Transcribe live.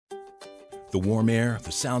The warm air,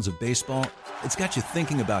 the sounds of baseball, it's got you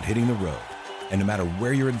thinking about hitting the road. And no matter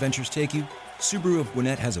where your adventures take you, Subaru of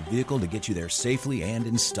Gwinnett has a vehicle to get you there safely and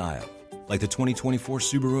in style. Like the 2024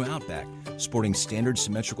 Subaru Outback, sporting standard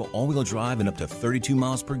symmetrical all-wheel drive and up to 32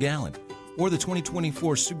 miles per gallon. Or the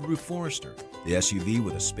 2024 Subaru Forester, the SUV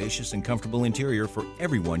with a spacious and comfortable interior for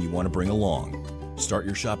everyone you want to bring along. Start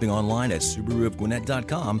your shopping online at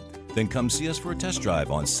SubaruofGwinnett.com, then come see us for a test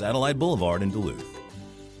drive on Satellite Boulevard in Duluth.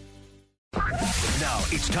 Now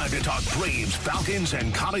it's time to talk Braves, Falcons,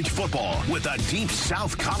 and college football with a Deep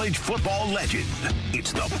South college football legend.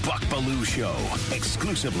 It's the Buck Belue Show,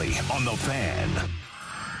 exclusively on The Fan.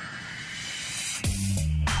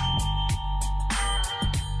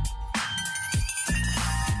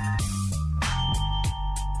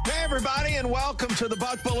 Hey, everybody, and welcome to the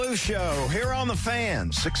Buck Belue Show here on The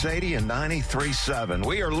Fan, 680 and 93.7.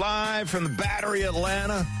 We are live from the Battery,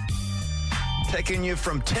 Atlanta, taking you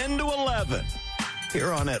from 10 to 11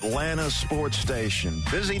 here on Atlanta Sports Station.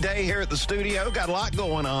 Busy day here at the studio. Got a lot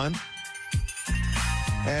going on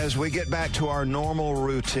as we get back to our normal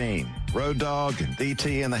routine. Road Dogg and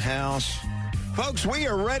DT in the house. Folks, we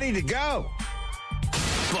are ready to go.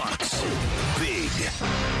 Bucks Big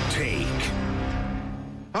Take.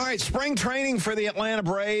 All right, spring training for the Atlanta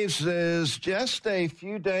Braves is just a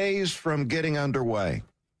few days from getting underway.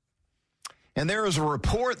 And there is a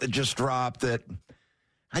report that just dropped that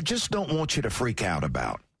I just don't want you to freak out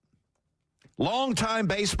about. Longtime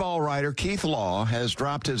baseball writer Keith Law has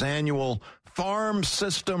dropped his annual farm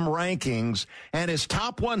system rankings and his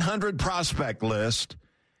top 100 prospect list,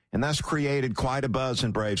 and that's created quite a buzz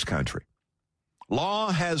in Braves country.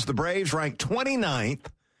 Law has the Braves ranked 29th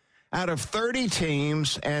out of 30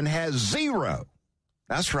 teams and has zero,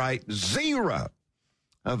 that's right, zero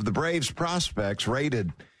of the Braves prospects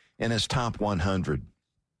rated in his top 100.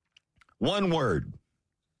 One word,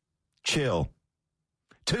 chill.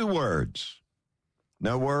 2 words,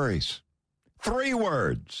 no worries. 3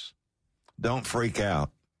 words, don't freak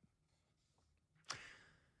out.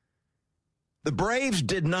 The Braves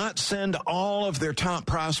did not send all of their top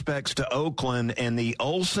prospects to Oakland in the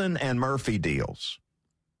Olsen and Murphy deals.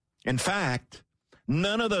 In fact,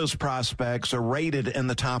 none of those prospects are rated in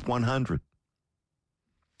the top 100.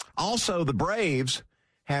 Also, the Braves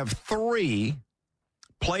have 3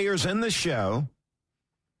 players in the show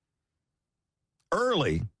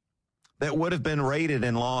early that would have been rated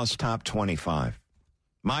in Law's top 25.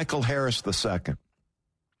 Michael Harris II,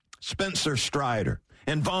 Spencer Strider,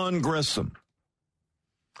 and Vaughn Grissom.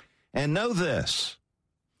 And know this,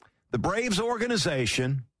 the Braves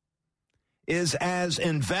organization is as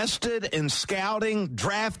invested in scouting,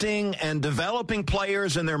 drafting, and developing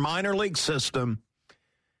players in their minor league system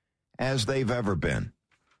as they've ever been.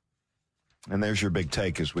 And there's your big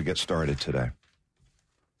take as we get started today.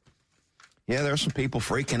 Yeah, there's some people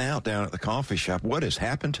freaking out down at the coffee shop. What has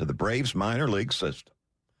happened to the Braves minor league system?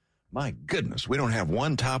 My goodness, we don't have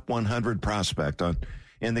one top 100 prospect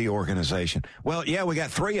in the organization. Well, yeah, we got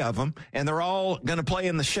 3 of them, and they're all going to play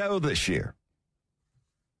in the show this year.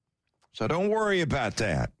 So don't worry about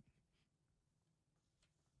that.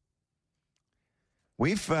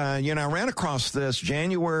 We've, I ran across this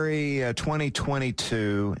January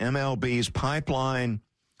 2022, MLB's pipeline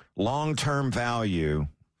long-term value.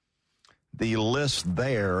 The list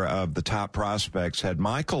there of the top prospects had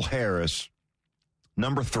Michael Harris,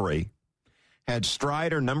 number 3, had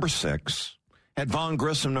Strider, number 6, had Vaughn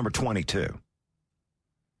Grissom, number 22.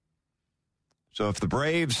 So if the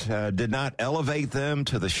Braves did not elevate them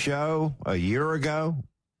to the show a year ago,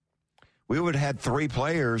 we would have had 3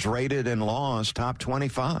 players rated in Law's top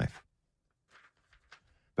 25.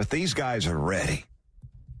 But these guys are ready.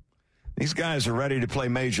 These guys are ready to play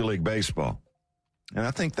Major League Baseball. And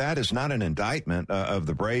I think that is not an indictment of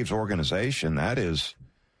the Braves organization. That is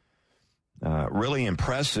really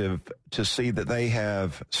impressive to see that they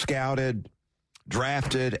have scouted,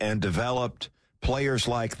 drafted, and developed players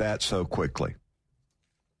like that so quickly.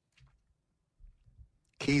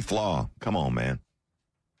 Keith Law, come on, man.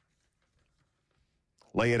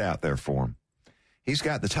 Lay it out there for him. He's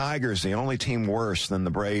got the Tigers, the only team worse than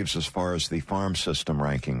the Braves as far as the farm system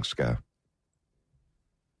rankings go.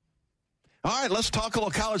 All right, let's talk a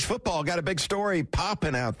little college football. Got a big story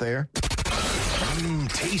popping out there.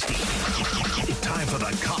 Tasty. Time for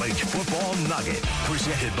the College Football Nugget.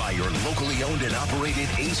 Presented by your locally owned and operated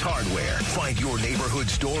Ace Hardware. Find your neighborhood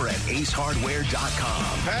store at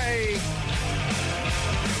acehardware.com. Hey.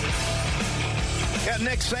 Got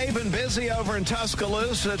Nick Saban busy over in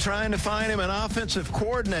Tuscaloosa trying to find him an offensive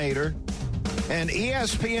coordinator. And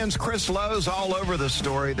ESPN's Chris Lowe's all over the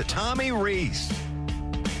story that Tommy Rees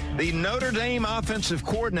The Notre Dame offensive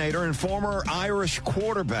coordinator and former Irish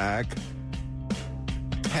quarterback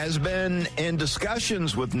has been in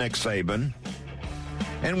discussions with Nick Saban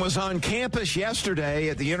and was on campus yesterday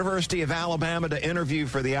at the University of Alabama to interview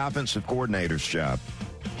for the offensive coordinator's job.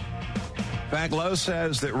 In fact, Lowe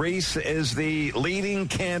says that Reese is the leading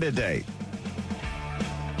candidate.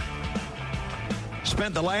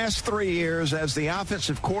 Spent the last 3 years as the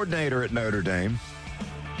offensive coordinator at Notre Dame.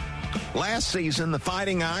 Last season, the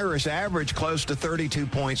Fighting Irish averaged close to 32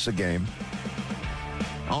 points a game,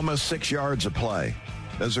 almost 6 yards a play.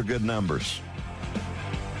 Those are good numbers.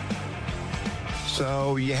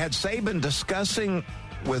 So you had Saban discussing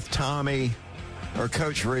with Tommy or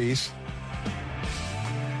Coach Reese.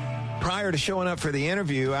 Prior to showing up for the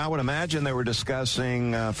interview, I would imagine they were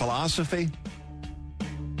discussing philosophy.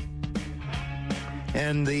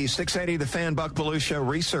 And the 680 The Fan Buck Belue Show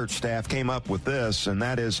research staff came up with this, and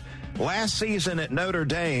that is last season at Notre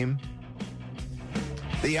Dame,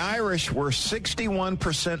 the Irish were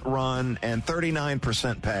 61% run and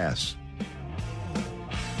 39% pass.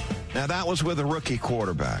 Now, that was with a rookie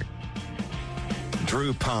quarterback,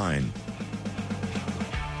 Drew Pine.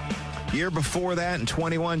 Year before that, in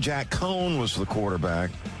 21, Jack Cohn was the quarterback.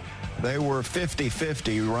 They were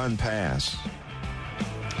 50-50 run-pass.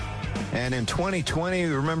 And in 2020,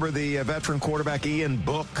 remember the veteran quarterback Ian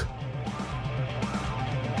Book?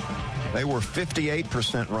 They were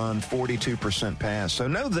 58% run, 42% pass. So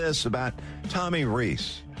know this about Tommy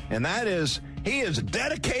Reese, and that is he is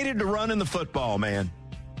dedicated to running the football, man.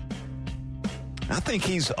 I think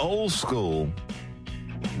he's old school,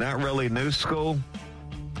 not really new school,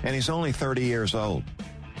 and he's only 30 years old.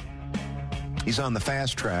 He's on the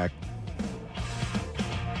fast track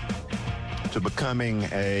to becoming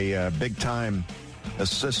a big-time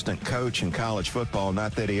assistant coach in college football.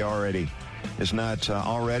 Not that he is not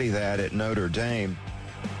already that at Notre Dame.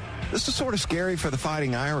 This is sort of scary for the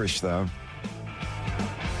Fighting Irish, though.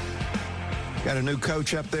 Got a new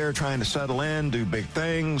coach up there trying to settle in, do big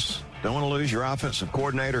things. Don't want to lose your offensive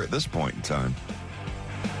coordinator at this point in time.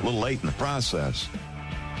 A little late in the process.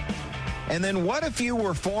 And then what if you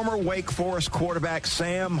were former Wake Forest quarterback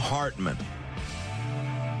Sam Hartman?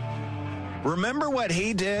 Remember what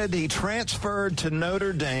he did? He transferred to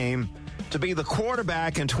Notre Dame to be the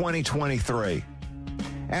quarterback in 2023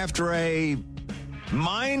 after a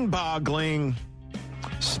mind-boggling,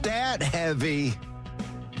 stat-heavy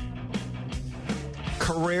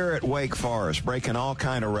career at Wake Forest, breaking all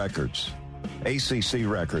kind of records, ACC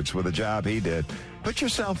records with the job he did. Put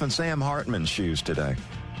yourself in Sam Hartman's shoes today.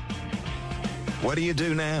 What do you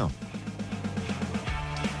do now?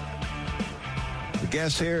 The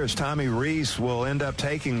guess here is Tommy Reese will end up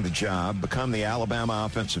taking the job, become the Alabama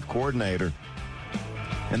offensive coordinator,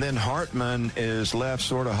 and then Hartman is left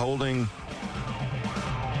sort of holding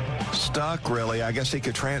stuck, really. I guess he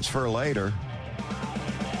could transfer later.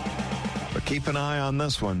 But keep an eye on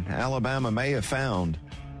this one. Alabama may have found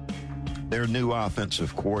their new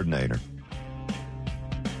offensive coordinator.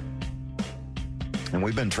 And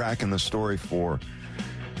we've been tracking this story for,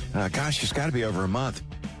 it's got to be over a month.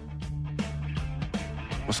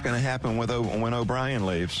 What's going to happen when O'Brien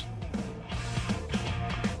leaves?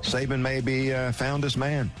 Saban maybe found his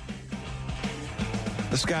man.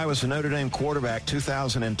 This guy was a Notre Dame quarterback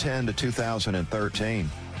 2010 to 2013.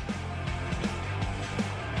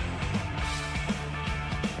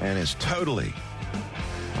 And is totally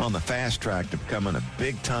on the fast track to becoming a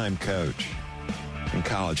big-time coach in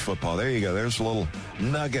college football. There you go. There's a little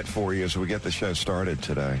nugget for you as we get the show started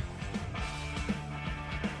today.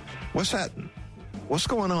 What's that? What's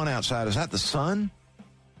going on outside? Is that the sun?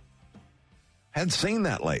 Hadn't seen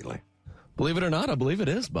that lately. Believe it or not, I believe it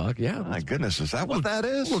is, Buck. Yeah. My goodness, is that what that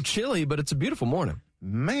is? A little chilly, but it's a beautiful morning.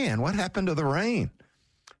 Man, what happened to the rain?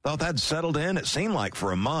 Thought that'd settled in. It seemed like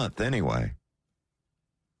for a month anyway.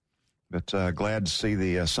 But glad to see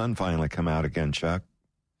the sun finally come out again, Chuck.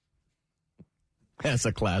 That's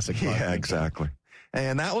a classic. Buck. Yeah, exactly.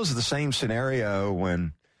 And that was the same scenario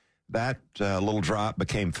when that little drop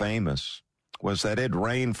became famous, was that it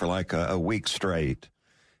rained for like a week straight.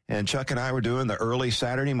 And Chuck and I were doing the early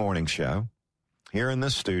Saturday morning show here in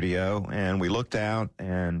this studio, and we looked out,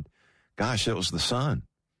 and gosh, it was the sun.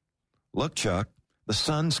 Look, Chuck, the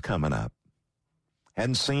sun's coming up.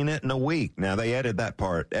 Hadn't seen it in a week. Now, they edited that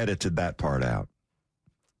part out.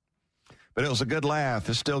 But it was a good laugh.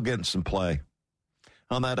 It's still getting some play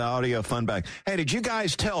on that audio funback. Hey, did you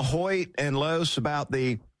guys tell Hoyt and Los about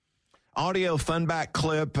the audio funback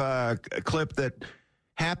clip that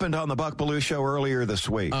happened on the Buck Belue Show earlier this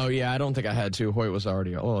week? Oh, yeah, I don't think I had to. Hoyt was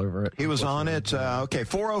already all over it. He was on it. Okay,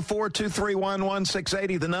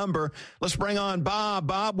 404-231-1680, the number. Let's bring on Bob.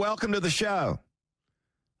 Bob, welcome to the show.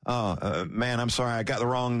 Oh, man, I'm sorry. I got the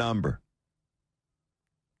wrong number.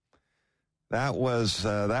 That was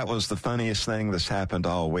the funniest thing that's happened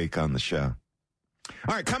all week on the show.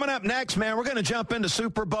 All right, coming up next, man, we're going to jump into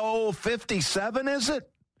Super Bowl 57, is it?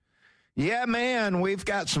 Yeah, man, we've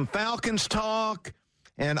got some Falcons talk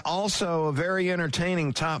and also a very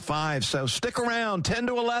entertaining top five. So stick around, 10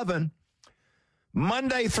 to 11,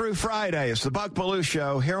 Monday through Friday. It's the Buck Belue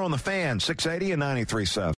Show here on the Fan, 680 and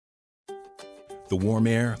 93.7. The warm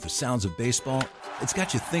air, the sounds of baseball, it's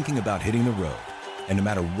got you thinking about hitting the road. And no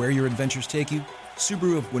matter where your adventures take you,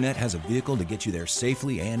 Subaru of Gwinnett has a vehicle to get you there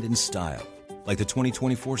safely and in style. Like the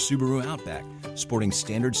 2024 Subaru Outback, sporting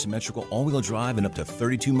standard symmetrical all-wheel drive and up to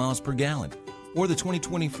 32 miles per gallon. Or the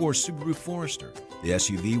 2024 Subaru Forester, the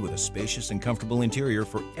SUV with a spacious and comfortable interior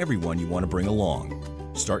for everyone you want to bring along.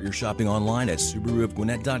 Start your shopping online at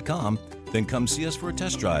SubaruofGwinnett.com, then come see us for a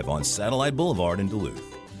test drive on Satellite Boulevard in Duluth.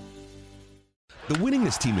 The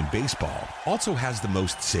winningest team in baseball also has the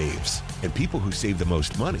most saves, and people who save the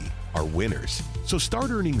most money are winners. So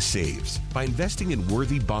start earning saves by investing in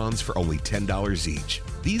Worthy bonds for only $10 each.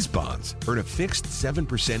 These bonds earn a fixed 7%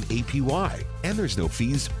 APY, and there's no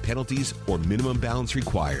fees, penalties, or minimum balance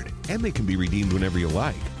required, and they can be redeemed whenever you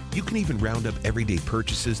like. You can even round up everyday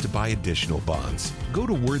purchases to buy additional bonds. Go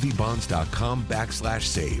to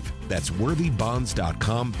worthybonds.com/save. That's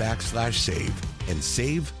worthybonds.com/save and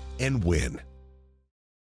save and win.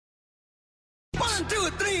 1, 2,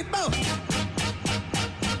 3, 4.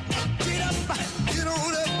 Get up, get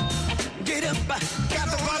on up, get up. Got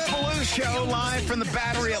the Buck Belue Show live from the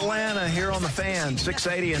Battery Atlanta here on the Fan,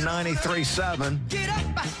 680 and 93.7. Get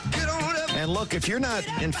up, get on up. And look, if you're not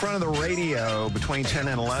in front of the radio between 10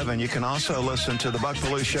 and 11, you can also listen to the Buck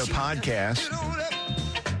Belue Show podcast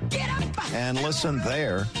and listen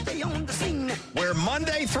there, Stay on the scene. where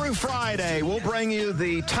Monday through Friday we'll bring you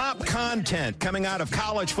the top content coming out of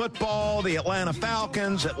college football, the Atlanta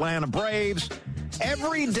Falcons, Atlanta Braves,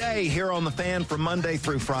 every day here on the Fan from Monday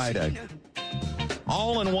through Friday,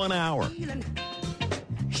 all in 1 hour.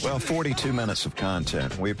 Well, 42 minutes of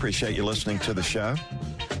content. We appreciate you listening to the show.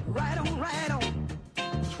 Right on, right on.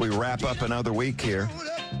 As we wrap up another week here.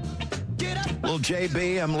 Get up. Little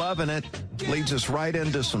JB, I'm loving it. Leads us right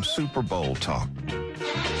into some Super Bowl talk.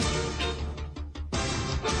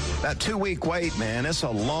 That 2-week wait, man, it's a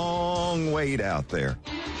long wait out there.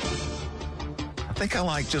 I think I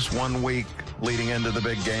like just 1 week leading into the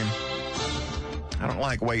big game. I don't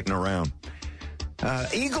like waiting around.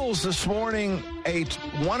 Eagles this morning, a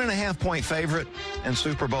 1.5-point favorite in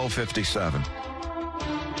Super Bowl 57.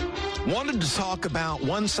 Wanted to talk about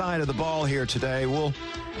one side of the ball here today. We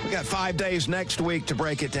got 5 days next week to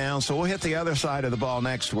break it down, so we'll hit the other side of the ball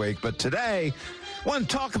next week. But today, I want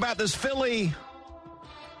to talk about this Philly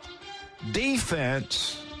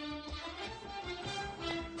defense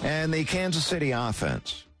and the Kansas City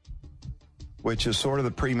offense, which is sort of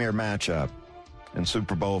the premier matchup in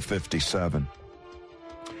Super Bowl 57.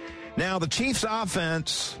 Now, the Chiefs'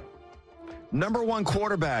 offense, number one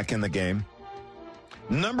quarterback in the game,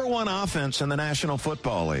 number one offense in the National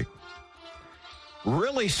Football League.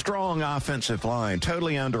 Really strong offensive line,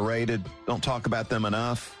 totally underrated. Don't talk about them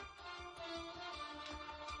enough.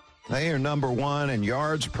 They are number one in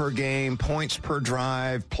yards per game, points per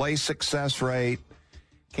drive, play success rate.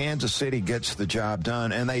 Kansas City gets the job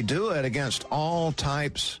done, and they do it against all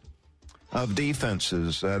types of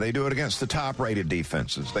defenses. They do it against the top-rated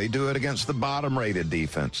defenses. They do it against the bottom-rated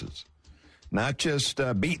defenses, not just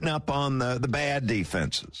beating up on the bad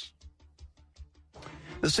defenses.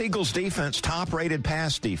 This Eagles defense, top-rated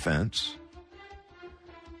pass defense,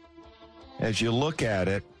 as you look at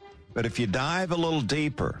it. But if you dive a little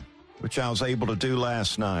deeper, which I was able to do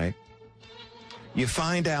last night, you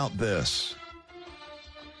find out this.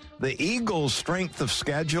 The Eagles' strength of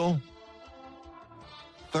schedule,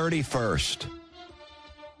 31st.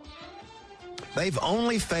 They've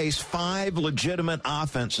only faced 5 legitimate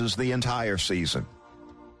offenses the entire season.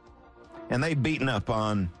 And they've beaten up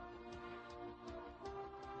on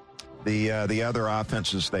the other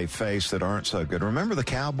offenses they face that aren't so good. Remember the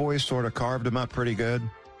Cowboys sort of carved them up pretty good?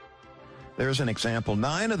 There's an example.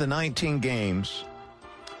 9 of the 19 games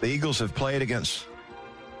the Eagles have played against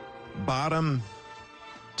bottom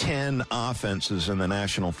 10 offenses in the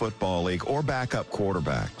National Football League or backup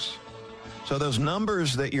quarterbacks. So those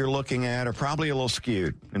numbers that you're looking at are probably a little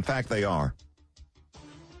skewed. In fact, they are.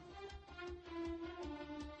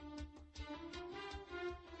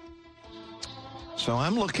 So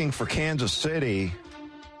I'm looking for Kansas City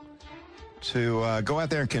to go out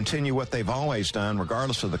there and continue what they've always done,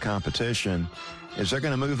 regardless of the competition, is they're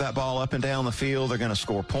going to move that ball up and down the field. They're going to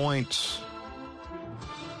score points.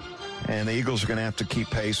 And the Eagles are going to have to keep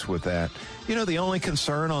pace with that. You know, the only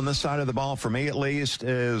concern on this side of the ball, for me at least,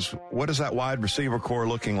 is what is that wide receiver core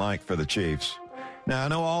looking like for the Chiefs? Now, I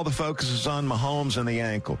know all the focus is on Mahomes and the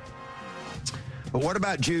ankle. But what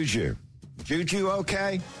about Juju? Juju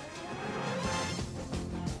okay?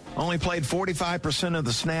 Only played 45% of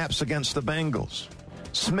the snaps against the Bengals.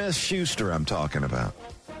 Smith-Schuster, I'm talking about.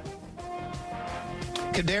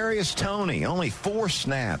 Kadarius Toney, only 4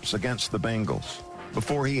 snaps against the Bengals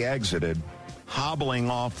before he exited, hobbling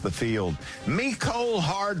off the field. Mecole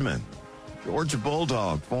Hardman, Georgia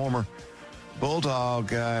Bulldog, former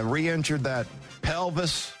Bulldog, re-injured that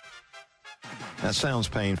pelvis. That sounds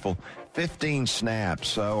painful. 15 snaps.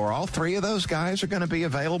 So are all 3 of those guys are going to be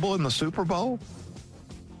available in the Super Bowl?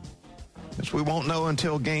 Because we won't know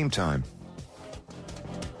until game time.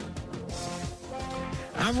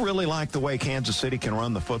 I really like the way Kansas City can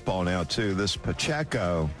run the football now, too. This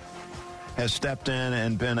Pacheco has stepped in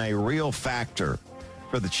and been a real factor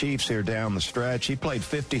for the Chiefs here down the stretch. He played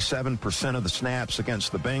 57% of the snaps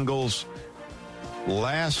against the Bengals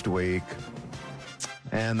last week.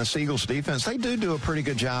 And the Eagles defense, they do a pretty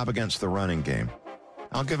good job against the running game.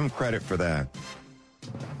 I'll give them credit for that.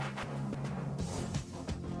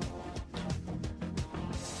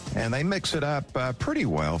 And they mix it up pretty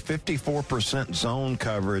well. 54% zone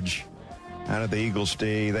coverage out of the Eagles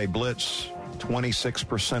D. They blitz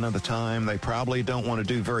 26% of the time. They probably don't want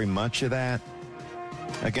to do very much of that.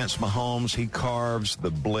 Against Mahomes, he carves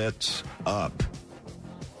the blitz up.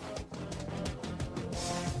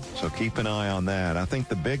 So keep an eye on that. I think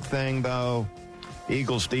the big thing, though,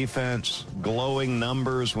 Eagles defense, glowing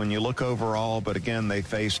numbers when you look overall. But again, they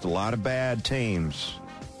faced a lot of bad teams.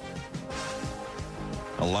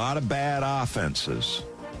 A lot of bad offenses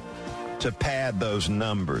to pad those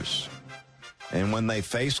numbers. And when they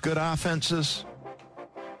face good offenses,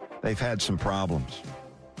 they've had some problems.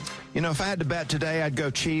 You know, if I had to bet today, I'd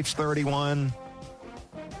go Chiefs 31,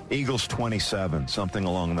 Eagles 27, something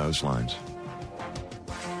along those lines.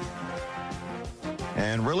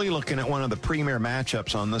 And really looking at one of the premier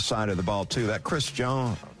matchups on this side of the ball, too. That Chris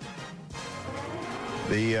Jones,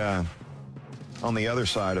 on the other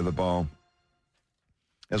side of the ball,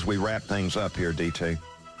 as we wrap things up here, DT.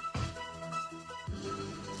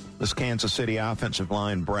 This Kansas City offensive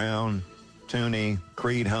line, Brown, Tooney,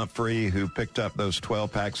 Creed Humphrey, who picked up those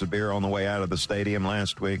 12 packs of beer on the way out of the stadium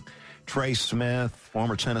last week, Trey Smith,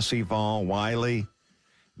 former Tennessee Vol, Wiley.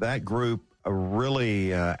 That group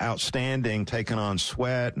really outstanding, taking on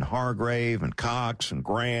Sweat and Hargrave and Cox and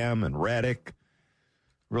Graham and Reddick.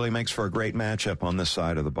 Really makes for a great matchup on this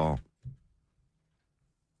side of the ball.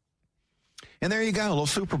 And there you go, a little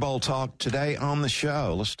Super Bowl talk today on the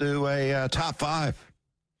show. Let's do a top 5.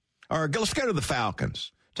 Or let's go to the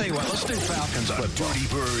Falcons. Tell you what, let's do Falcons football. The Dirty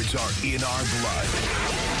Birds are in our blood.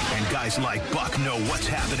 And guys like Buck know what's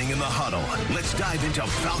happening in the huddle. Let's dive into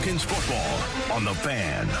Falcons football on The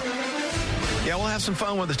Fan. Yeah, we'll have some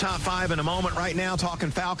fun with the top 5 in a moment. Right now,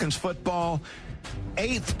 talking Falcons football.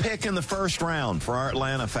 8th pick in the first round for our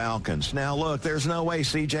Atlanta Falcons. Now, look, there's no way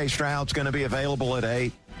C.J. Stroud's going to be available at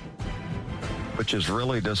 8. Which is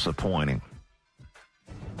really disappointing.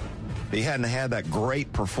 He hadn't had that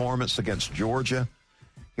great performance against Georgia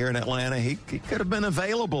here in Atlanta. He could have been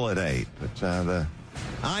available at 8. But the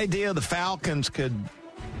idea the Falcons could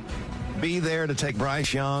be there to take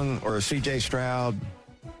Bryce Young or C.J. Stroud,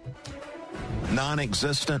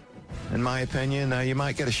 non-existent, in my opinion. Now, you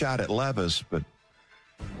might get a shot at Levis, but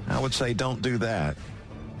I would say don't do that.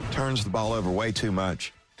 Turns the ball over way too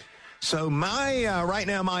much. So right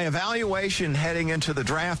now, my evaluation heading into the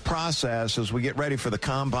draft process as we get ready for the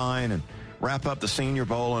Combine and wrap up the Senior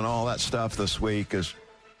Bowl and all that stuff this week is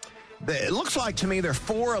it looks like to me there are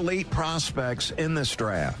 4 elite prospects in this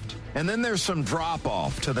draft. And then there's some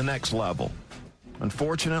drop-off to the next level.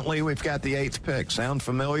 Unfortunately, we've got the 8th pick. Sound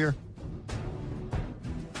familiar?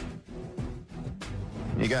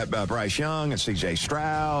 You got Bryce Young and C.J.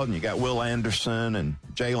 Stroud, and you got Will Anderson and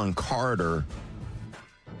Jalen Carter.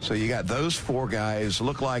 So you got those 4 guys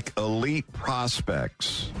look like elite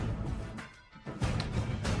prospects.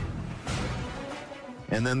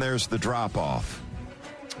 And then there's the drop-off.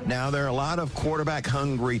 Now, there are a lot of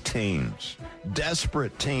quarterback-hungry teams,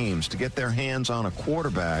 desperate teams to get their hands on a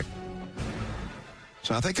quarterback.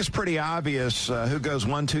 So I think it's pretty obvious who goes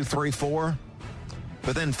 1, 2, 3, 4.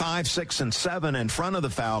 But then 5, 6, and 7 in front of the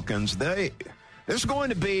Falcons, there's going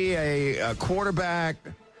to be a quarterback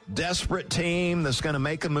desperate team that's going to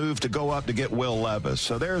make a move to go up to get Will Levis.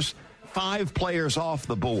 So there's 5 players off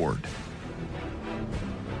the board.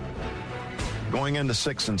 going into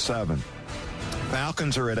 6 and 7.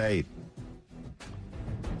 Falcons are at 8.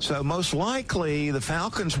 So most likely the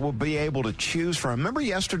Falcons will be able to choose from. Remember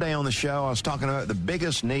yesterday on the show I was talking about the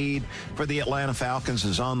biggest need for the Atlanta Falcons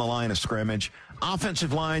is on the line of scrimmage.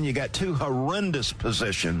 Offensive line, you got two horrendous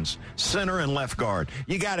positions, center and left guard.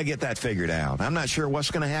 You got to get that figured out. I'm not sure what's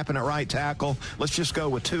going to happen at right tackle. Let's just go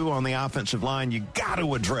with 2 on the offensive line. You got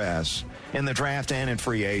to address in the draft and in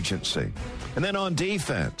free agency. And then on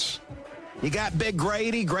defense, you got Big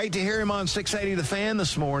Grady. Great to hear him on 680 The Fan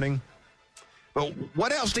this morning. But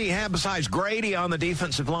what else do you have besides Grady on the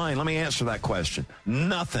defensive line? Let me answer that question.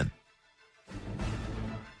 Nothing.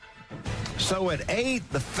 So at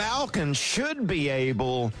 8, the Falcons should be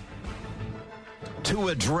able to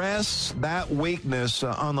address that weakness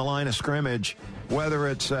on the line of scrimmage, whether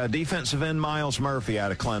it's defensive end Miles Murphy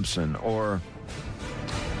out of Clemson or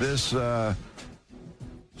this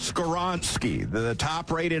Skoronski, the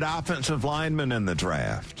top-rated offensive lineman in the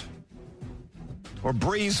draft, or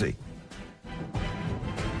Breezy,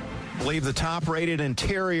 I believe the top-rated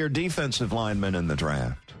interior defensive lineman in the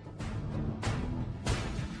draft.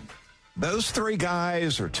 Those 3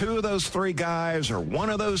 guys, or 2 of those 3 guys, or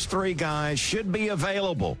 1 of those 3 guys should be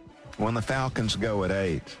available when the Falcons go at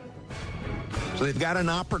 8. So they've got an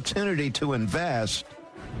opportunity to invest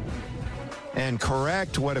and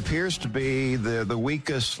correct what appears to be the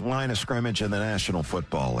weakest line of scrimmage in the National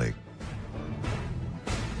Football League.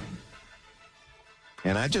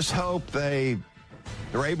 And I just hope they're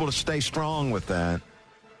able to stay strong with that,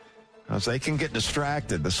 because they can get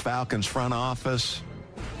distracted. This Falcons front office,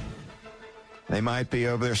 they might be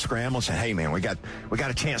over there scrambling, saying, "Hey, man, we got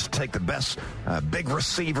a chance to take the best big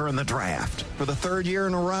receiver in the draft for the 3rd year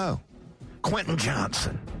in a row, Quentin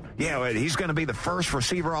Johnson. Yeah, he's going to be the first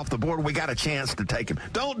receiver off the board. We got a chance to take him.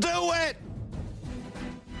 Don't do it."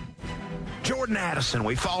 Jordan Addison,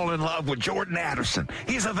 we fall in love with Jordan Addison.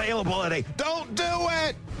 He's available at 8. Don't do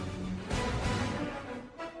it.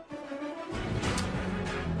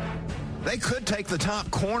 They could take the top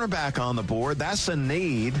cornerback on the board. That's a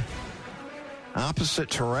need. Opposite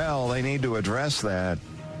Terrell, they need to address that.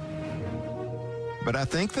 But I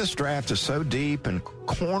think this draft is so deep in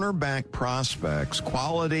cornerback prospects,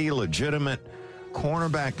 quality, legitimate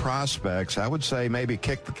cornerback prospects, I would say maybe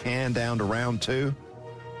kick the can down to round 2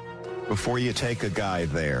 before you take a guy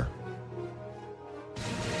there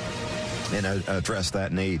and address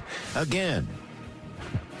that need. Again,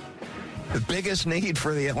 the biggest need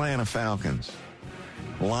for the Atlanta Falcons,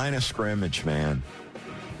 line of scrimmage, man.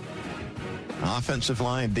 Offensive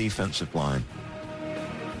line, defensive line.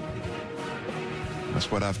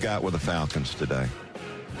 That's what I've got with the Falcons today.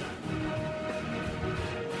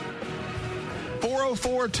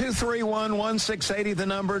 404-231-1680, the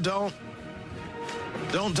number. Don't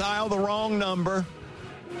dial the wrong number.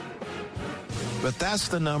 But that's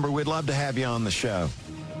the number. We'd love to have you on the show.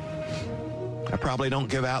 I probably don't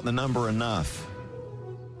give out the number enough.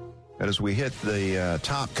 But as we hit the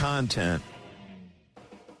top content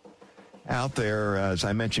out there, as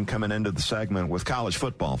I mentioned coming into the segment with college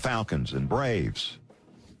football, Falcons and Braves,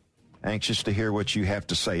 anxious to hear what you have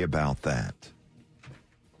to say about that.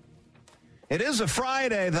 It is a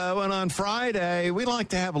Friday, though, and on Friday, we like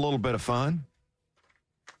to have a little bit of fun.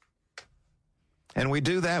 And we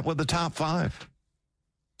do that with the top 5.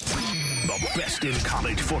 The best in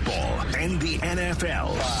college football and the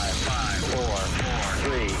NFL. 5, 4,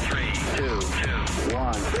 3, 2,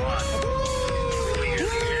 1.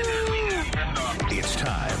 It's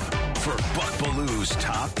time for Buck Belew's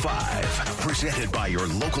Top 5. Presented by your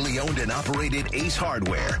locally owned and operated Ace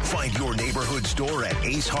Hardware. Find your neighborhood store at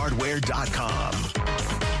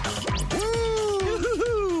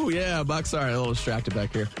acehardware.com. Woo! Yeah, Buck, sorry, a little distracted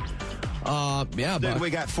back here. Yeah, Dude, Buck. we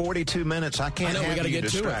got 42 minutes. I can't we have got to you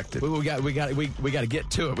get distracted. to it. We got to get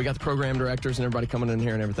to it. We got the program directors and everybody coming in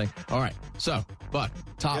here and everything. All right, so Buck,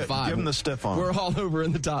 top 5. Give them the stiff arm. We're all over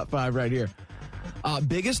in the top 5 right here.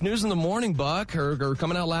 Biggest news in the morning, Buck, or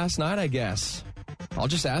coming out last night, I guess. I'll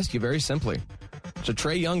just ask you very simply. Should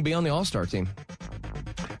Trae Young be on the All-Star team?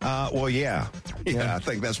 Well, yeah. Yeah, I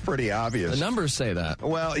think that's pretty obvious. The numbers say that.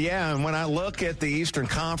 Well, yeah, and when I look at the Eastern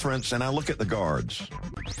Conference and I look at the guards,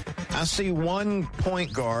 I see one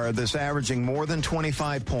point guard that's averaging more than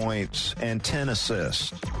 25 points and 10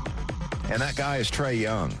 assists. And that guy is Trae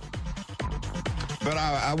Young. But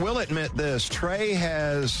I will admit this, Trae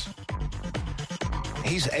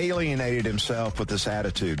he's alienated himself with this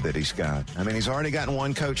attitude that he's got. I mean, he's already gotten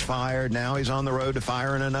one coach fired. Now he's on the road to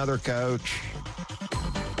firing another coach.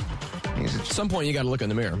 At some point, you got to look in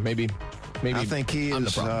the mirror. Maybe. I think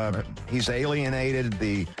he's alienated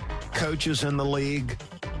the coaches in the league,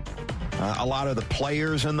 a lot of the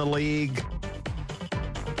players in the league.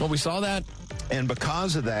 Well, we saw that. And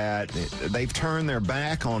because of that, they've turned their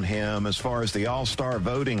back on him as far as the All-Star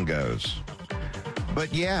voting goes.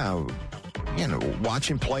 But, yeah, watch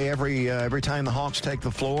him play every time the Hawks take the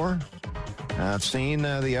floor. I've seen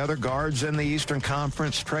the other guards in the Eastern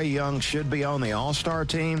Conference. Trae Young should be on the All-Star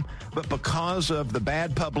team, but because of the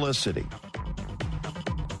bad publicity,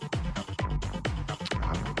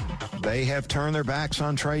 they have turned their backs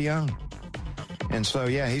on Trae Young. And so,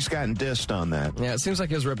 yeah, he's gotten dissed on that. Yeah, it seems like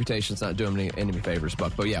his reputation's not doing him any favors,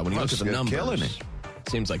 Buck. But, yeah, when you look at the numbers, killing it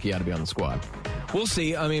seems like he ought to be on the squad. We'll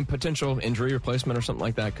see. I mean, potential injury replacement or something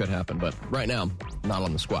like that could happen. But right now, not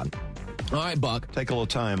on the squad. All right, Buck. Take a little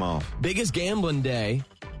time off. Biggest gambling day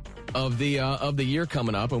of the year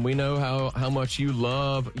coming up, and we know how much you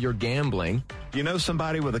love your gambling. You know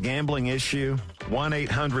somebody with a gambling issue?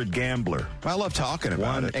 1-800-GAMBLER. I love talking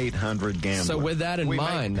about it. 1-800-GAMBLER. So with that in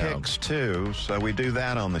mind, we make picks too, so we do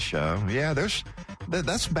that on the show. Yeah, that's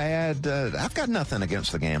bad. I've got nothing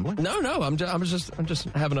against the gambling. No, I'm just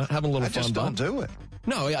having a little fun. I just don't do it.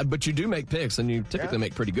 No, yeah, but you do make picks, and you typically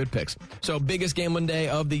make pretty good picks. So biggest gambling day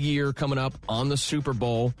of the year coming up on the Super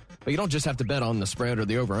Bowl. But you don't just have to bet on the spread or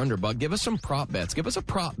the over-under, but give us some prop bets. Give us a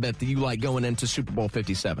prop bet that you like going into Super Bowl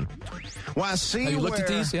 57. Well, I see Have you looked at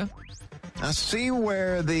these? Yeah. I see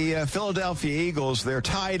where the Philadelphia Eagles, their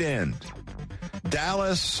tight end,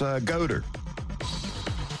 Dallas Goedert.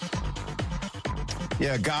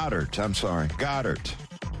 Yeah, Goddard. I'm sorry. Goddard.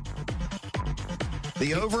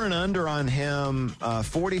 The over and under on him,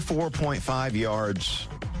 44.5 yards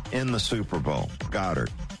in the Super Bowl.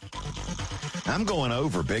 Goddard. I'm going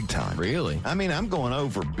over big time. Really? I mean, I'm going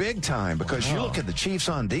over big time because you look at the Chiefs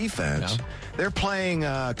on defense. Yeah. They're playing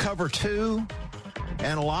cover 2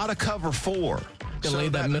 and a lot of cover 4. So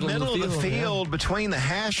that middle of the field between the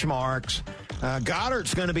hash marks,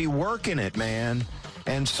 Goddard's going to be working it, man.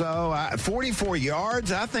 And so 44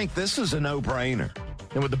 yards, I think this is a no-brainer.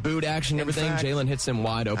 And with the boot action and everything, Jalen hits him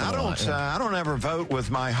wide open. I don't ever vote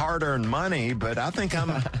with my hard-earned money, but I think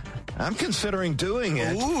I'm considering doing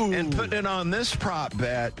it and putting it on this prop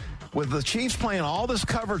bet with the Chiefs playing all this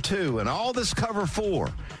cover 2 and all this cover 4.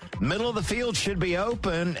 Middle of the field should be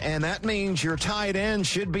open, and that means your tight end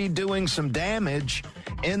should be doing some damage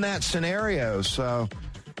in that scenario. So,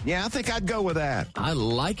 yeah, I think I'd go with that. I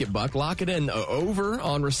like it, Buck. Lock it in. Over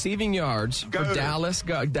on receiving yards for Dallas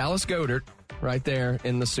Goedert right there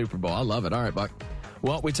in the Super Bowl. I love it. All right, Buck.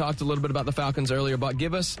 Well, we talked a little bit about the Falcons earlier, Buck.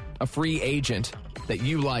 Give us a free agent that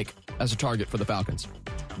you like as a target for the Falcons.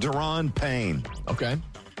 Deron Payne. Okay.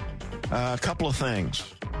 A couple of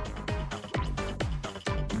things.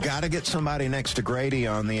 Got to get somebody next to Grady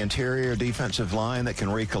on the interior defensive line that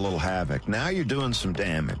can wreak a little havoc. Now you're doing some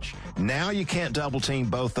damage. Now you can't double team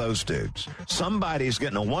both those dudes. Somebody's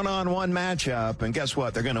getting a one-on-one matchup, and guess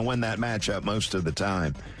what? They're going to win that matchup most of the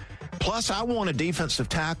time. Plus, I want a defensive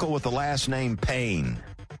tackle with the last name Payne.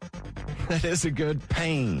 That is a good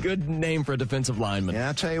name for a defensive lineman. Yeah,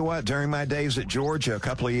 I'll tell you what, during my days at Georgia a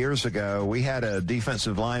couple of years ago, we had a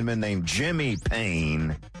defensive lineman named Jimmy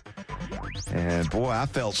Payne. And, boy, I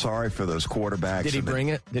felt sorry for those quarterbacks. Did he bring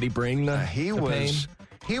it? Did he bring the Payne?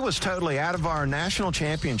 He was totally out of our national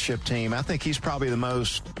championship team. I think he's probably the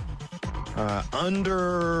most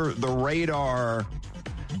under-the-radar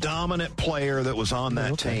dominant player that was on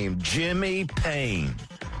that team. Jimmy Payne.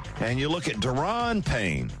 And you look at Deron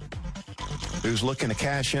Payne, who's looking to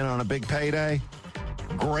cash in on a big payday.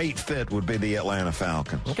 Great fit would be the Atlanta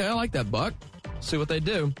Falcons. Okay, I like that, Buck. See what they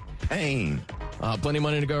do. Payne. Plenty of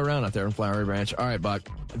money to go around out there in Flowery Branch. All right, Buck.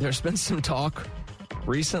 There's been some talk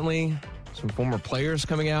recently, some former players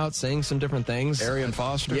coming out saying some different things. Arian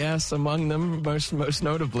Foster? Yes, among them, most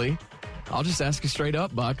notably. I'll just ask you straight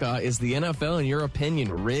up, Buck. Is the NFL, in your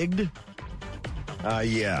opinion, rigged?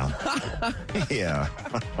 Yeah. Yeah.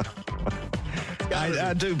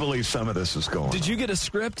 I do believe some of this is going on. Did you get a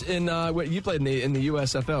script in you played in the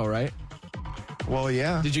USFL, right? Well,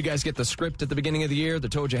 yeah. Did you guys get the script at the beginning of the year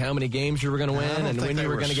that told you how many games you were going to win and when you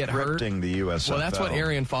were going to get hurt? The USFL. Well, that's what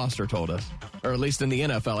Arian Foster told us, or at least in the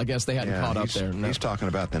NFL. I guess they hadn't caught up there. No. He's talking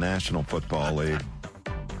about the National Football League.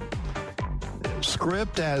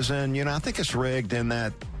 Script as in, I think it's rigged in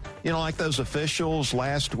that, like those officials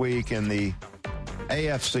last week in the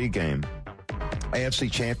AFC game,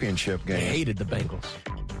 AFC Championship game. They hated the Bengals.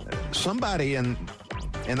 Somebody in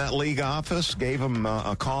that league office gave them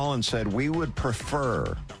a call and said, we would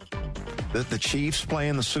prefer that the Chiefs play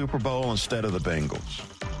in the Super Bowl instead of the Bengals.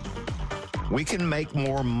 We can make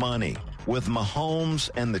more money with Mahomes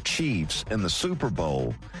and the Chiefs in the Super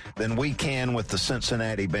Bowl than we can with the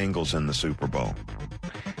Cincinnati Bengals in the Super Bowl.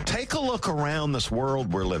 Take a look around this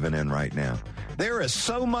world we're living in right now. There is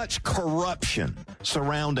so much corruption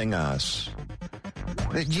surrounding us.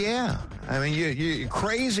 Yeah. I mean, you're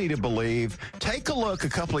crazy to believe. Take a look a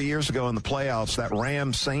couple of years ago in the playoffs, that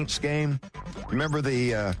Rams-Saints game. Remember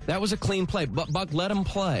the... That was a clean play. Buck, let them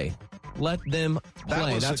play. Let them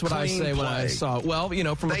play. That's what I say when I saw it. Well,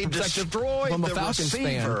 from a perspective from a Falcons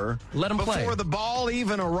fan, let them play. Before the ball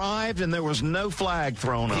even arrived, and there was no flag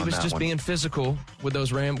thrown on that one. He was just being physical with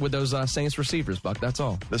those Saints receivers, Buck. That's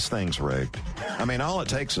all. This thing's rigged. I mean, all it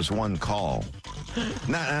takes is one call.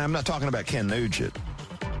 I'm not talking about Ken Nugent.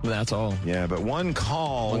 That's all. Yeah, but one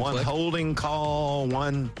call, one click. holding call,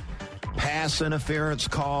 one pass interference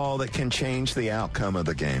call that can change the outcome of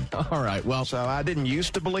the game. All right, well. So I didn't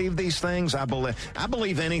used to believe these things. I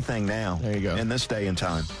believe anything now. There you go. In this day and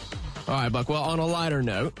time. All right, Buck. Well, on a lighter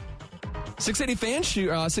note, 680 Fan shoot,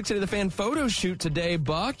 680 The Fan photo shoot today,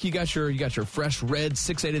 Buck. You got your fresh red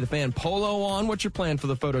 680 The Fan polo on. What's your plan for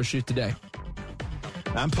the photo shoot today?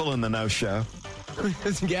 I'm pulling the no-show.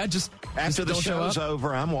 Yeah, just after the show's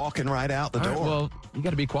over, I'm walking right out the door. Right, well, you got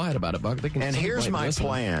to be quiet about it, Buck. And here's my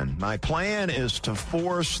plan. My plan is to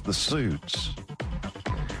force the suits.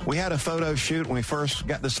 We had a photo shoot when we first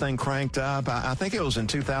got this thing cranked up. I think it was in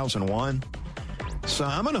 2001. So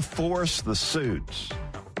I'm going to force the suits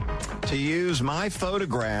to use my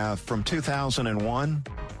photograph from 2001,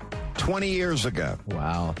 20 years ago.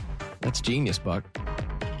 Wow. That's genius, Buck.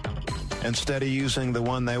 Instead of using the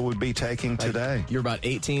one they would be taking today. You're about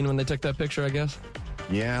 18 when they took that picture, I guess?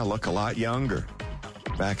 Yeah, I look a lot younger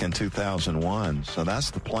back in 2001. So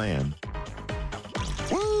that's the plan.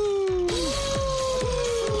 Woo!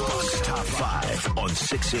 Buck's Top 5 on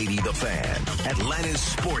 680 The Fan, Atlanta's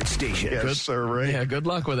sports station. Yes, sir, Ray. Yeah, good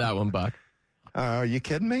luck with that one, Buck. Are you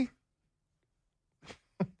kidding me?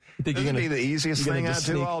 You think this would be the easiest thing I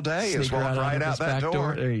do all day is walk right out that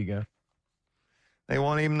door. There you go. They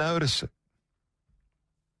won't even notice it.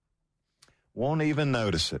 Won't even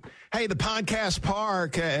notice it. Hey, the Podcast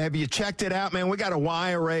Park, have you checked it out, man? We got a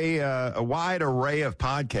wide array of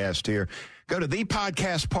podcasts here. Go to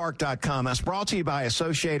thepodcastpark.com. That's brought to you by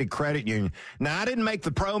Associated Credit Union. Now, I didn't make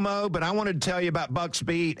the promo, but I wanted to tell you about Bucks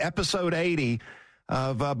Beat. Episode 80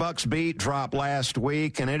 of Bucks Beat dropped last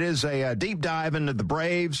week, and it is a deep dive into the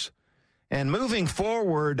Braves. And moving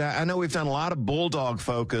forward, I know we've done a lot of Bulldog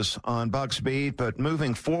focus on Bucks Beat, but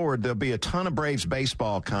moving forward, there'll be a ton of Braves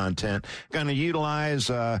baseball content. Going to utilize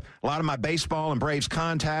a lot of my baseball and Braves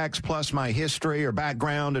contacts, plus my history or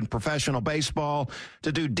background in professional baseball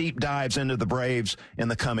to do deep dives into the Braves in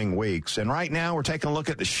the coming weeks. And right now, we're taking a look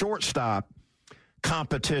at the shortstop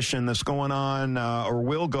competition that's going on or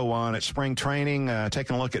will go on at spring training,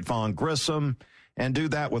 taking a look at Vaughn Grissom. And do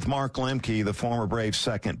that with Mark Lemke, the former Braves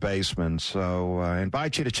second baseman. So I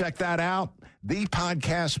invite you to check that out,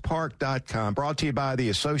 thepodcastpark.com, brought to you by the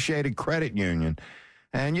Associated Credit Union.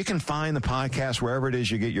 And you can find the podcast wherever it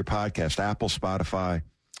is you get your podcast, Apple, Spotify,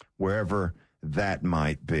 wherever that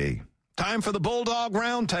might be. Time for the Bulldog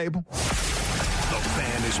Roundtable. The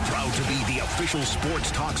Fan is proud to be the official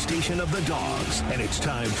sports talk station of the Dogs. And it's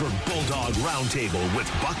time for Bulldog Roundtable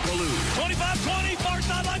with Buck Belue. 25-20, far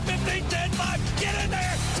sideline, 15, 10-5, get in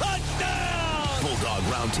there, touchdown! Bulldog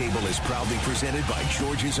Roundtable is proudly presented by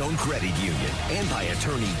Georgia's own credit union and by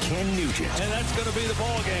attorney Ken Nugent. And that's going to be the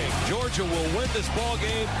ball game. Georgia will win this ball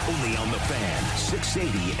game. Only on The Fan,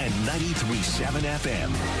 680 and 93.7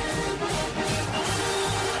 FM.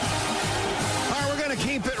 To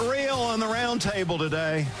keep it real on the roundtable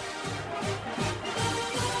today.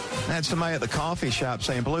 I had somebody at the coffee shop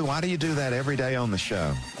saying, Blue, why do you do that every day on the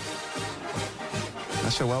show? I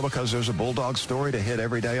said, well, because there's a Bulldog story to hit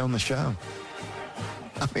every day on the show.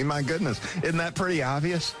 I mean, my goodness, isn't that pretty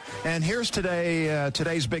obvious? And here's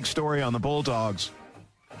today's big story on the Bulldogs.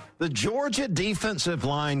 The Georgia defensive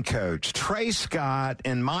line coach, Trey Scott,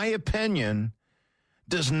 in my opinion,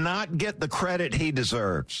 does not get the credit he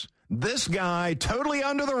deserves. This guy, totally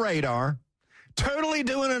under the radar, totally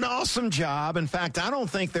doing an awesome job. In fact, I don't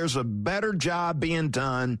think there's a better job being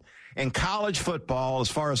done in college football as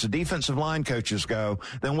far as the defensive line coaches go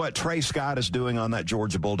than what Trey Scott is doing on that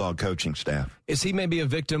Georgia Bulldog coaching staff. Is he maybe a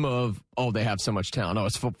victim of, they have so much talent?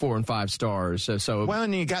 It's 4 and 5 stars. So well,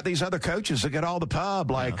 and you got these other coaches that get all the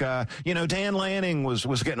pub, like, Dan Lanning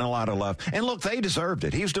was getting a lot of love. And look, they deserved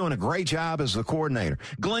it. He was doing a great job as the coordinator.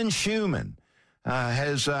 Glenn Schumann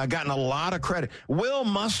has gotten a lot of credit. Will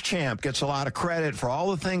Muschamp gets a lot of credit for all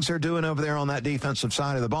the things they're doing over there on that defensive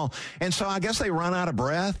side of the ball. And so I guess they run out of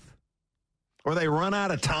breath or they run out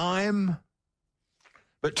of time.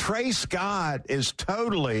 But Trey Scott is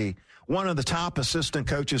totally one of the top assistant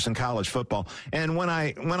coaches in college football. And when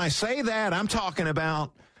I say that, I'm talking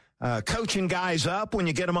about coaching guys up when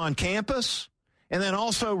you get them on campus and then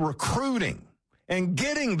also recruiting and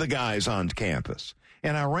getting the guys on campus.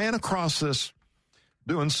 And I ran across this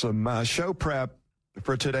doing some show prep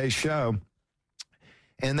for today's show,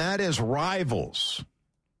 and that is Rivals,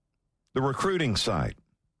 the recruiting site.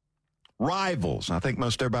 Rivals, I think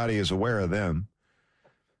most everybody is aware of them,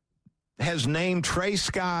 has named Trey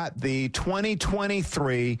Scott the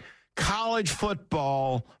 2023 College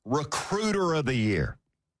Football Recruiter of the Year.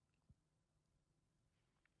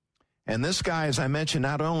 And this guy, as I mentioned,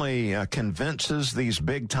 not only convinces these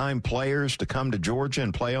big-time players to come to Georgia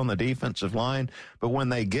and play on the defensive line, but when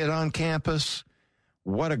they get on campus,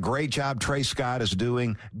 what a great job Trey Scott is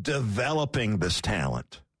doing developing this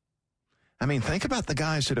talent. I mean, think about the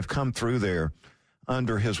guys that have come through there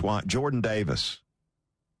under his watch. Jordan Davis.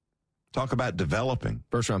 Talk about developing.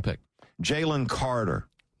 First-round pick. Jalen Carter.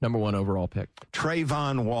 Number 1 overall pick.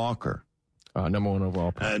 Trayvon Walker. Number 1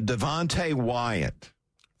 overall pick. Devontae Wyatt.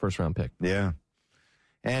 First-round pick. Yeah.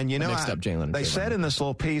 And, you know, they said in this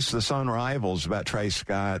little piece, this on Rivals about Trey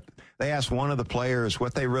Scott, they asked one of the players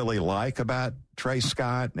what they really like about Trey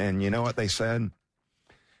Scott, and you know what they said?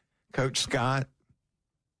 Coach Scott,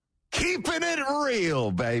 keeping it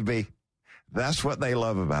real, baby. That's what they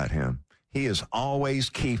love about him. He is always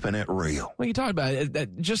keeping it real. Well, you talk about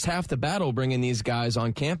it, just half the battle bringing these guys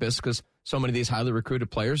on campus because so many of these highly recruited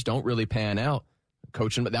players don't really pan out.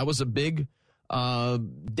 Coaching, but that was a big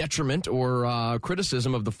detriment or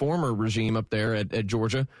criticism of the former regime up there at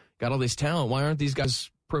Georgia. Got all this talent. Why aren't these guys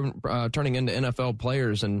turning into NFL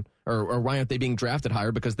players, or why aren't they being drafted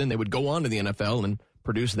higher? Because then they would go on to the NFL and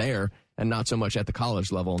produce there and not so much at the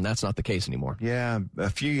college level, and that's not the case anymore. Yeah, a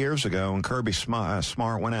few years ago when Kirby Smart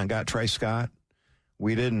went out and got Trey Scott,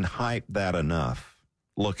 we didn't hype that enough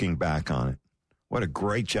looking back on it. What a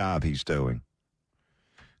great job he's doing.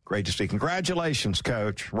 Great to see. Congratulations,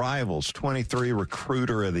 Coach. Rivals, 23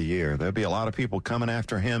 Recruiter of the Year. There'll be a lot of people coming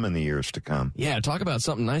after him in the years to come. Yeah, talk about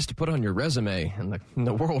something nice to put on your resume in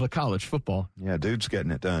the world of college football. Yeah, dude's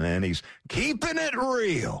getting it done, and he's keeping it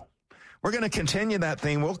real. We're going to continue that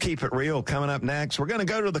theme. We'll keep it real coming up next. We're going to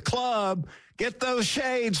go to the club. Get those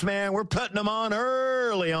shades, man. We're putting them on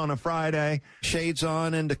early on a Friday. Shades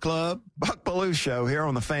on into club. Buck Belue Show here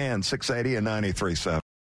on the Fan, 680 and 93.7.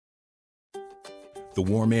 The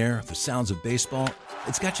warm air, the sounds of baseball,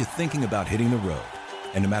 it's got you thinking about hitting the road.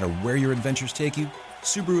 And no matter where your adventures take you,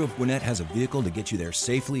 Subaru of Gwinnett has a vehicle to get you there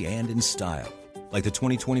safely and in style. Like the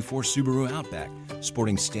 2024 Subaru Outback,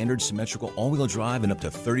 sporting standard symmetrical all-wheel drive and up to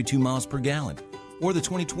 32 miles per gallon. Or the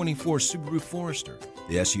 2024 Subaru Forester,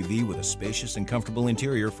 the SUV with a spacious and comfortable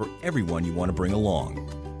interior for everyone you want to bring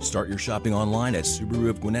along. Start your shopping online at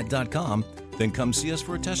SubaruofGwinnett.com, then come see us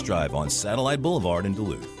for a test drive on Satellite Boulevard in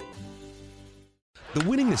Duluth. The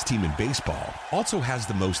winningest team in baseball also has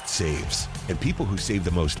the most saves, and people who save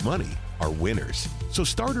the most money are winners. So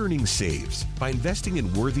start earning saves by investing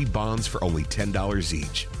in worthy bonds for only $10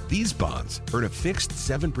 each. These bonds earn a fixed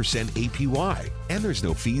 7% APY, and there's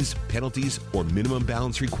no fees, penalties, or minimum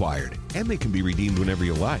balance required, and they can be redeemed whenever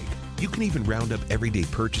you like. You can even round up everyday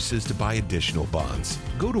purchases to buy additional bonds.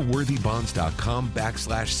 Go to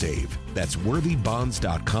worthybonds.com/save. That's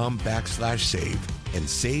worthybonds.com/save, and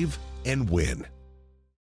save and win.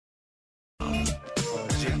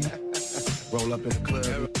 Roll up in the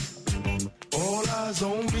club. All eyes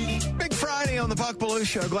on me. Big Friday on the Buck Belue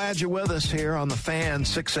Show. Glad you're with us here on the Fan,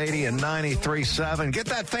 680 and 93.7. Get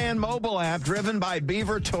that Fan mobile app driven by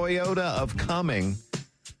Beaver Toyota of Cumming.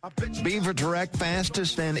 Beaver Direct,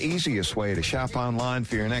 fastest and easiest way to shop online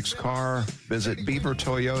for your next car. Visit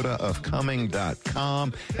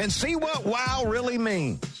beavertoyotaofcumming.com and see what wow really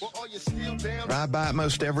means. Ride by it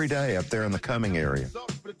most every day up there in the Cumming area.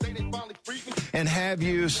 And have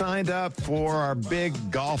you signed up for our big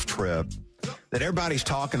golf trip that everybody's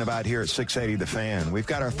talking about here at 680 The Fan? We've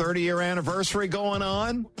got our 30-year anniversary going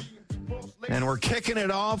on, and we're kicking it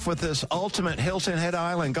off with this ultimate Hilton Head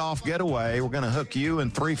Island golf getaway. We're going to hook you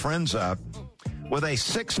and 3 friends up with a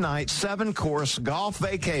 6-night, 7-course golf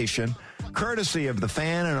vacation, courtesy of The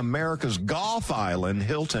Fan and America's golf island,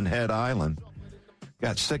 Hilton Head Island.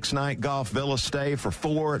 Got 6-night golf villa stay for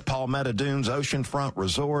 4 at Palmetto Dunes Oceanfront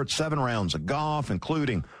Resort, 7 rounds of golf,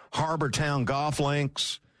 including Harbor Town golf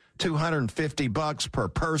links, $250 per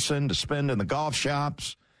person to spend in the golf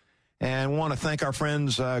shops. And want to thank our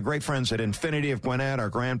friends, great friends at Infinity of Gwinnett. Our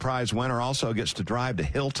grand prize winner also gets to drive to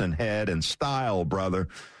Hilton Head in style, brother,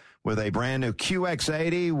 with a brand new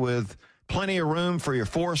QX80 with plenty of room for your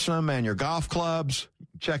foursome and your golf clubs.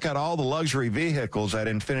 Check out all the luxury vehicles at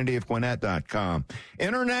infinityofgwinnett.com.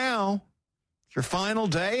 Enter now. It's your final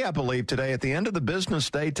day, I believe, today. At the end of the business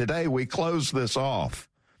day today, we close this off.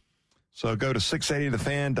 So go to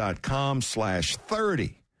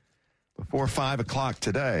 680thefan.com/30 before 5 o'clock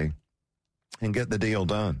today and get the deal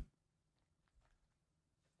done.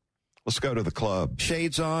 Let's go to the club.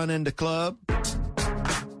 Shades on in the club.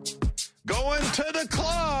 Going to the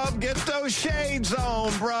club. Get those shades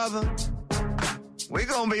on, brother. We're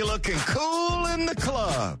going to be looking cool in the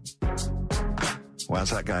club.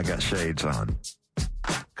 Why's that guy got shades on?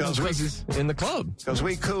 Because he's in the club. Because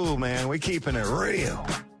we cool, man. We keeping it real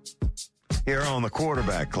here on the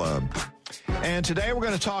Quarterback Club. And today we're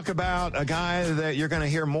going to talk about a guy that you're going to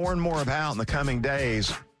hear more and more about in the coming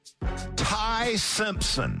days. Ty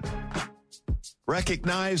Simpson.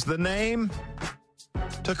 Recognize the name?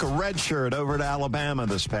 Took a red shirt over at Alabama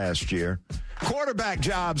this past year. Quarterback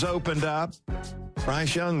jobs opened up.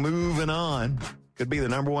 Bryce Young moving on. Could be the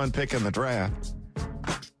number one pick in the draft.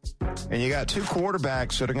 And you got two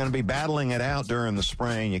quarterbacks that are going to be battling it out during the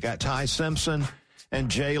spring. You got Ty Simpson and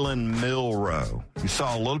Jalen Milroe. You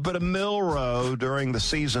saw a little bit of Milroe during the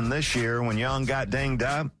season this year when Young got dinged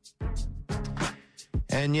up.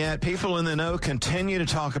 And yet people in the know continue to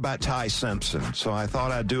talk about Ty Simpson. So I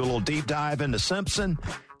thought I'd do a little deep dive into Simpson,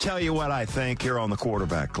 tell you what I think here on the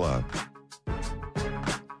Quarterback Club.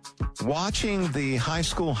 Watching the high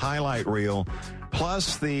school highlight reel,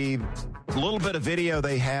 plus the little bit of video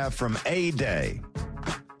they have from A-Day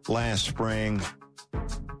last spring,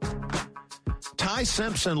 Ty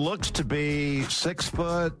Simpson looks to be 6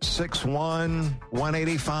 foot, 6'1",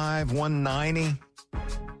 185, 190.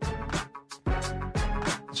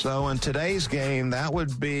 So in today's game, that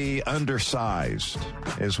would be undersized,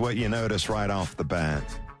 is what you notice right off the bat.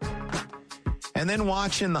 And then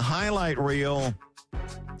watching the highlight reel,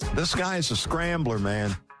 this guy's a scrambler,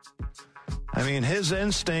 man. I mean, his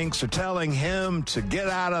instincts are telling him to get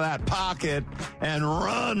out of that pocket and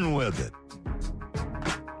run with it,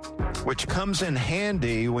 which comes in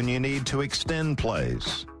handy when you need to extend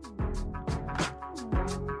plays.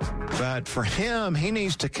 But for him, he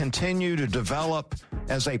needs to continue to develop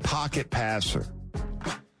as a pocket passer.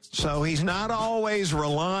 So he's not always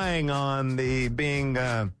relying on the being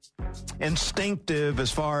instinctive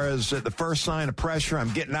as far as at the first sign of pressure,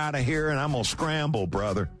 I'm getting out of here and I'm going to scramble,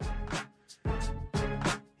 brother.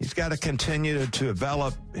 He's got to continue to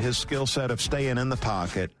develop his skill set of staying in the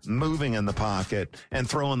pocket, moving in the pocket, and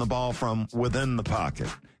throwing the ball from within the pocket.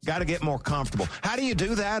 Got to get more comfortable. How do you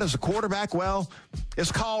do that as a quarterback? Well,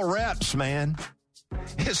 it's called reps, man.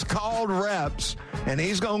 It's called reps, and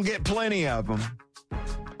he's going to get plenty of them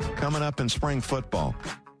coming up in spring football.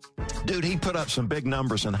 Dude, he put up some big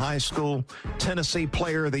numbers in high school. Tennessee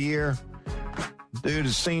Player of the Year. Dude,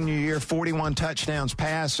 his senior year, 41 touchdowns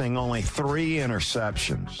passing, only 3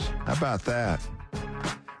 interceptions. How about that?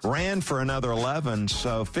 Ran for another 11,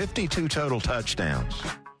 so 52 total touchdowns.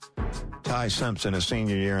 Ty Simpson, his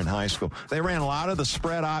senior year in high school. They ran a lot of the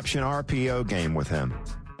spread option RPO game with him.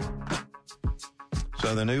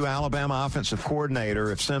 So the new Alabama offensive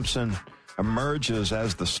coordinator, if Simpson emerges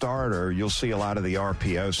as the starter, you'll see a lot of the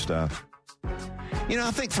RPO stuff. You know,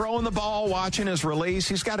 I think throwing the ball, watching his release,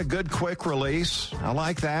 he's got a good quick release. I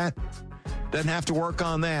like that. Doesn't have to work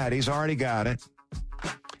on that. He's already got it.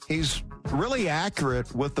 He's really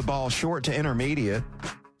accurate with the ball short to intermediate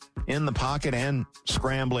in the pocket and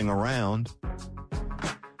scrambling around.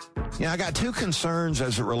 Yeah, I got two concerns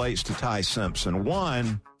as it relates to Ty Simpson.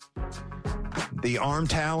 One, the arm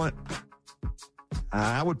talent.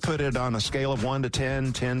 I would put it on a scale of 1 to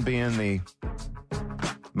 10, 10 being the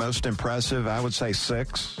most impressive. I would say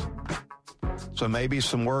 6. So maybe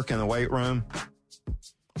some work in the weight room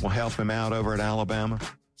will help him out over at Alabama.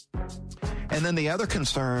 And then the other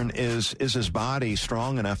concern is his body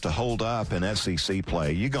strong enough to hold up in SEC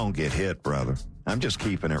play? You gonna get hit, brother. I'm just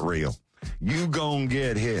keeping it real. You gonna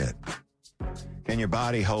get hit. Can your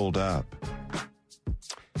body hold up?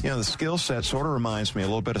 You know, the skill set sort of reminds me a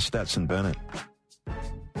little bit of Stetson Bennett.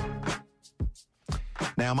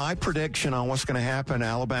 Now, my prediction on what's going to happen to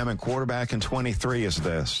Alabama quarterback in 23 is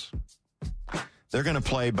this. They're going to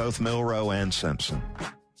play both Milroe and Simpson.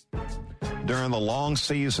 During the long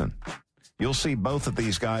season, you'll see both of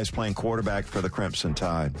these guys playing quarterback for the Crimson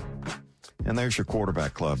Tide. And there's your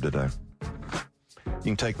Quarterback Club today. You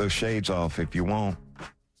can take those shades off if you want.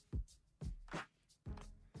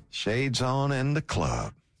 Shades on in the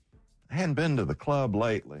club. I hadn't been to the club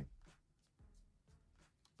lately.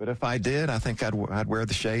 But if I did, I think I'd wear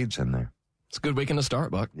the shades in there. It's a good weekend to start,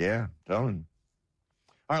 Buck. Yeah, telling you.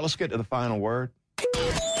 All right, let's get to the final word.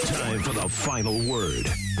 Time for the final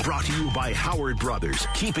word. Brought to you by Howard Brothers,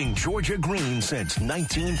 keeping Georgia green since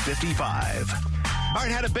 1955. All right,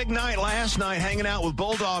 had a big night last night hanging out with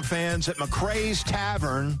Bulldog fans at McRae's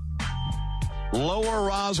Tavern Lower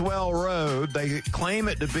Roswell Road. They claim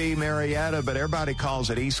it to be Marietta, but everybody calls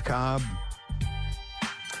it East Cobb.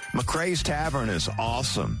 McRae's Tavern is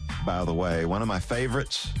awesome, by the way. One of my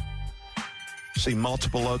favorites. See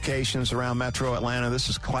multiple locations around Metro Atlanta. This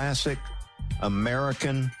is classic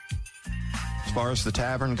American. As far as the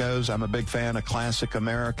tavern goes, I'm a big fan of classic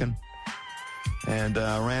American. And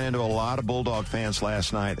ran into a lot of Bulldog fans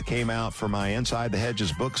last night that came out for my Inside the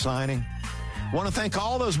Hedges book signing. Want to thank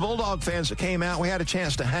all those Bulldog fans that came out. We had a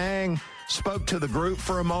chance to hang, spoke to the group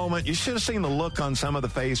for a moment. You should have seen the look on some of the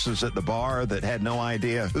faces at the bar that had no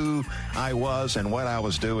idea who I was and what I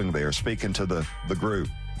was doing there, speaking to the group.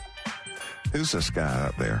 Who's this guy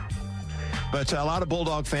up there? But a lot of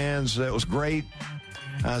Bulldog fans. It was great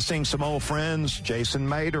seeing some old friends. Jason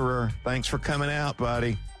Maderer, thanks for coming out,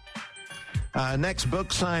 buddy. Next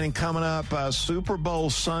book signing coming up Super Bowl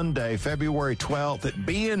Sunday, February 12th at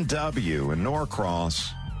B&W in Norcross.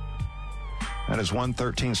 That is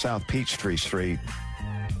 113 South Peachtree Street.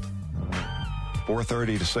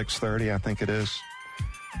 4:30 to 6:30, I think it is.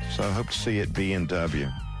 So I hope to see you at B&W.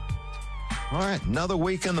 All right, another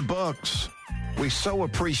week in the books. We so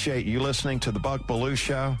appreciate you listening to the Buck Belue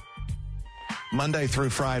Show. Monday through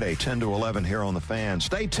Friday, 10 to 11 here on The Fan.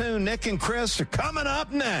 Stay tuned. Nick and Chris are coming up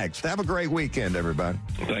next. Have a great weekend, everybody.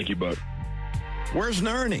 Thank you, Buck. Where's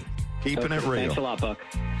Nerney? Keeping it real. Thanks a lot, Buck.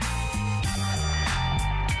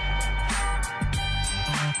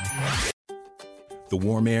 The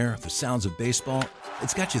warm air, the sounds of baseball,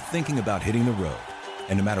 it's got you thinking about hitting the road.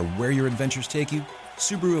 And no matter where your adventures take you,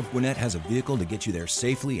 Subaru of Gwinnett has a vehicle to get you there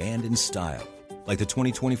safely and in style. Like the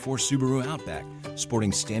 2024 Subaru Outback,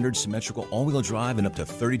 sporting standard symmetrical all-wheel drive and up to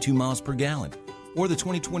 32 miles per gallon. Or the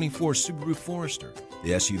 2024 Subaru Forester,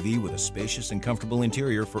 the SUV with a spacious and comfortable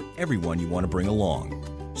interior for everyone you want to bring along.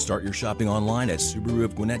 Start your shopping online at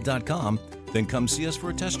SubaruofGwinnett.com, then come see us for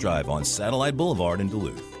a test drive on Satellite Boulevard in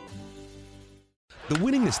Duluth. The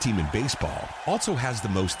winningest team in baseball also has the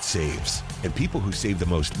most saves, and people who save the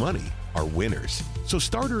most money are winners. So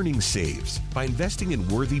start earning saves by investing in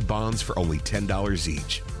worthy bonds for only $10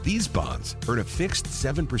 each. These bonds earn a fixed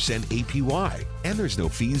 7% APY, and there's no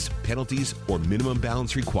fees, penalties, or minimum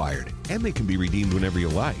balance required, and they can be redeemed whenever you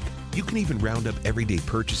like. You can even round up everyday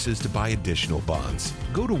purchases to buy additional bonds.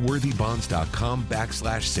 Go to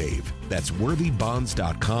worthybonds.com/save. That's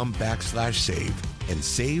worthybonds.com/save and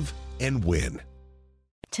save and win.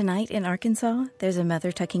 Tonight in Arkansas, there's a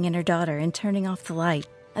mother tucking in her daughter and turning off the light.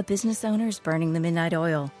 A business owner is burning the midnight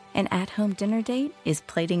oil. An at-home dinner date is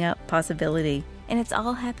plating up possibility. And it's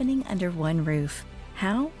all happening under one roof.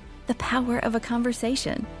 How? The power of a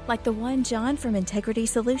conversation, like the one John from Integrity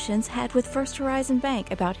Solutions had with First Horizon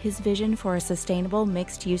Bank about his vision for a sustainable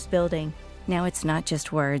mixed-use building. Now it's not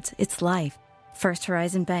just words, it's life. First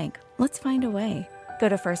Horizon Bank. Let's find a way. Go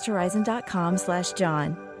to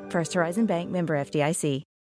firsthorizon.com/John. First Horizon Bank, member FDIC.